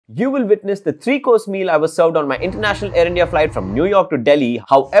You will witness the 3-course meal I was served on my international Air India flight from New York to Delhi.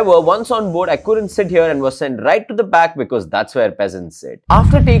 However, once on board, I couldn't sit here and was sent right to the back because that's where peasants sit.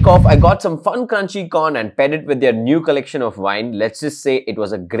 After takeoff, I got some fun crunchy corn and paired it with their new collection of wine. Let's just say it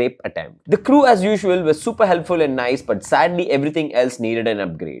was a grape attempt. The crew as usual was super helpful and nice, but sadly everything else needed an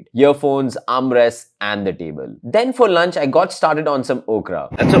upgrade. Earphones, armrests and the table. Then for lunch, I got started on some okra.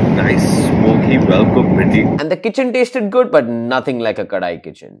 That's a nice, smoky, well-cooked bhindi. And the kitchen tasted good, but nothing like a kadai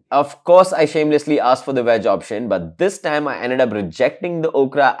kitchen. Of course, I shamelessly asked for the veg option, but this time I ended up rejecting the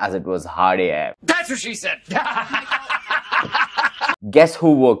okra as it was hard AF. That's what she said! Guess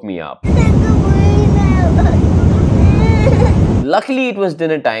who woke me up? Luckily, it was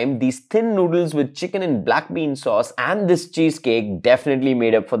dinner time. These thin noodles with chicken and black bean sauce and this cheesecake definitely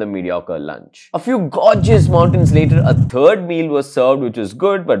made up for the mediocre lunch. A few gorgeous mountains later, a third meal was served, which was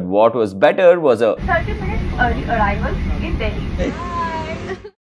good, but what was better was a 30 minutes early arrival in Delhi.